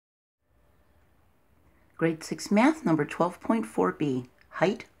Grade 6 Math number 12.4b,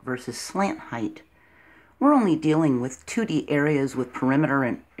 height versus slant height. We're only dealing with 2D areas with perimeter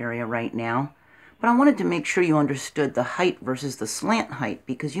and area right now, but I wanted to make sure you understood the height versus the slant height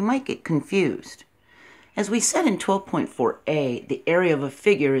because you might get confused. As we said in 12.4a, the area of a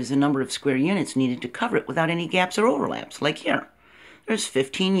figure is the number of square units needed to cover it without any gaps or overlaps, like here. There's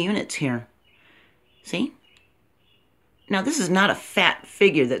 15 units here. See? Now this is not a fat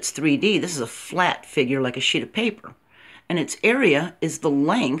figure that's 3D. This is a flat figure like a sheet of paper. And its area is the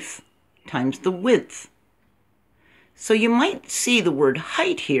length times the width. So you might see the word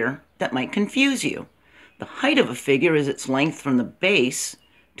height here that might confuse you. The height of a figure is its length from the base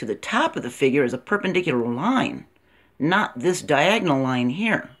to the top of the figure as a perpendicular line, not this diagonal line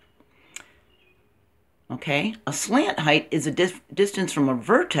here. Okay? A slant height is a distance from a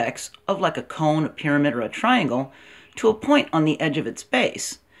vertex of like a cone, a pyramid, or a triangle to a point on the edge of its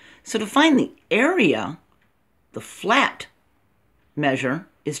base. So to find the area, the flat measure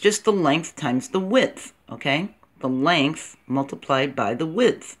is just the length times the width, okay? The length multiplied by the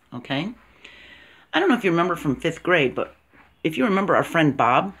width, okay? I don't know if you remember from 5th grade, but if you remember our friend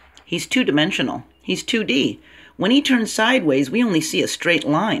Bob, he's two-dimensional. He's 2D. When he turns sideways, we only see a straight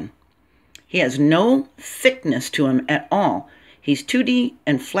line. He has no thickness to him at all. He's 2D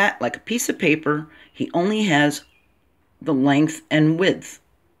and flat like a piece of paper. He only has the length and width.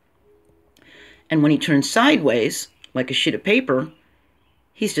 And when he turns sideways, like a sheet of paper,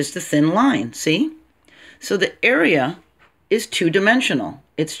 he's just a thin line, see? So the area is two-dimensional.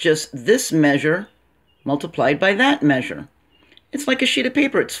 It's just this measure multiplied by that measure. It's like a sheet of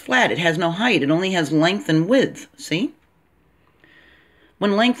paper. It's flat. It has no height. It only has length and width, see?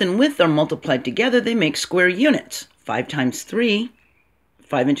 When length and width are multiplied together, they make square units. 5 times 3,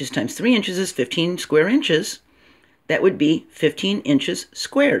 5 inches times 3 inches is 15 square inches. That would be 15 inches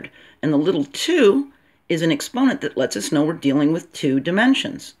squared. And the little 2 is an exponent that lets us know we're dealing with 2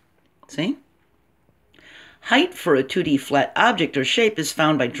 dimensions. See? Height for a 2D flat object or shape is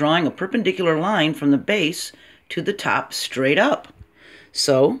found by drawing a perpendicular line from the base to the top straight up.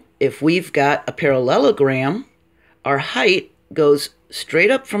 So if we've got a parallelogram, our height goes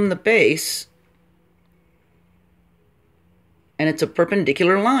straight up from the base and it's a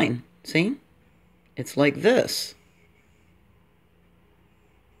perpendicular line. See? It's like this.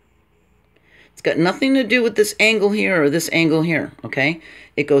 It's got nothing to do with this angle here or this angle here, okay?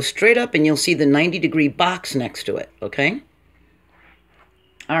 It goes straight up and you'll see the 90-degree box next to it, okay?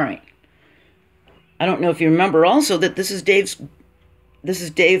 All right. I don't know if you remember also that this is Dave, this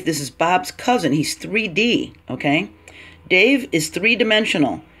is Bob's cousin. He's 3D, okay? Dave is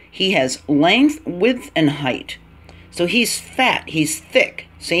three-dimensional. He has length, width, and height. So he's fat, he's thick.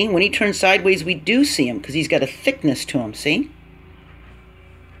 See, when he turns sideways, we do see him because he's got a thickness to him, see?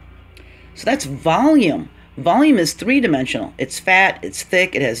 So that's volume. Volume is three-dimensional. It's fat, it's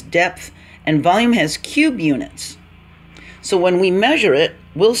thick, it has depth, and volume has cube units. So when we measure it,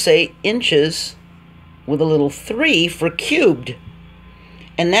 we'll say inches with a little 3 for cubed.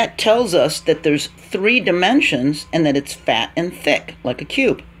 And that tells us that there's 3 dimensions and that it's fat and thick, like a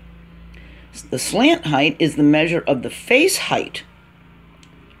cube. The slant height is the measure of the face height.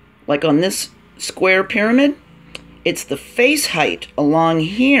 Like on this square pyramid, it's the face height along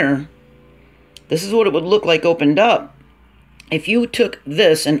here. This is what it would look like opened up. If you took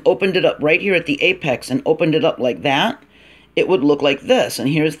this and opened it up right here at the apex and opened it up like that, it would look like this. And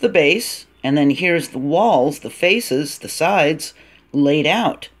here's the base, and then here's the walls, the faces, the sides laid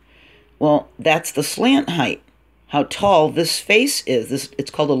out. Well, that's the slant height, how tall this face is.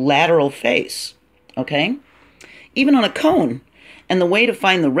 It's called a lateral face, okay? Even on a cone. And the way to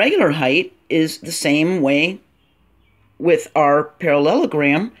find the regular height is the same way with our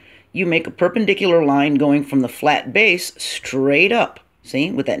parallelogram. You make a perpendicular line going from the flat base straight up,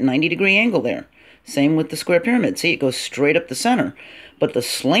 see, with that 90-degree angle there. Same with the square pyramid. See, it goes straight up the center. But the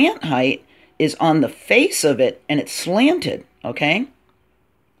slant height is on the face of it, and it's slanted, okay?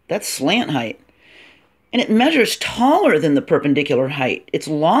 That's slant height. And it measures taller than the perpendicular height. It's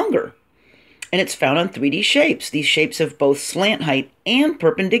longer. And it's found on 3D shapes. These shapes have both slant height and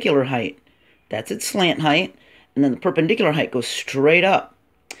perpendicular height. That's its slant height. And then the perpendicular height goes straight up.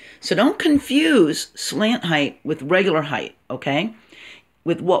 So don't confuse slant height with regular height, okay?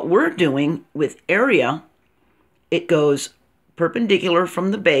 With what we're doing with area, it goes perpendicular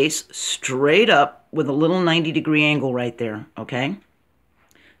from the base straight up with a little 90-degree angle right there, okay?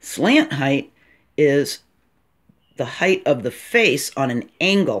 Slant height is the height of the face on an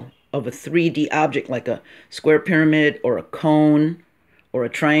angle of a 3D object like a square pyramid or a cone or a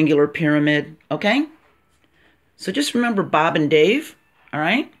triangular pyramid, okay? So just remember Bob and Dave, all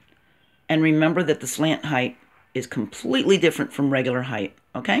right? And remember that the slant height is completely different from regular height,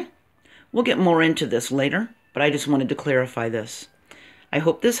 okay? We'll get more into this later, but I just wanted to clarify this. I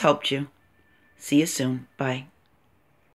hope this helped you. See you soon. Bye.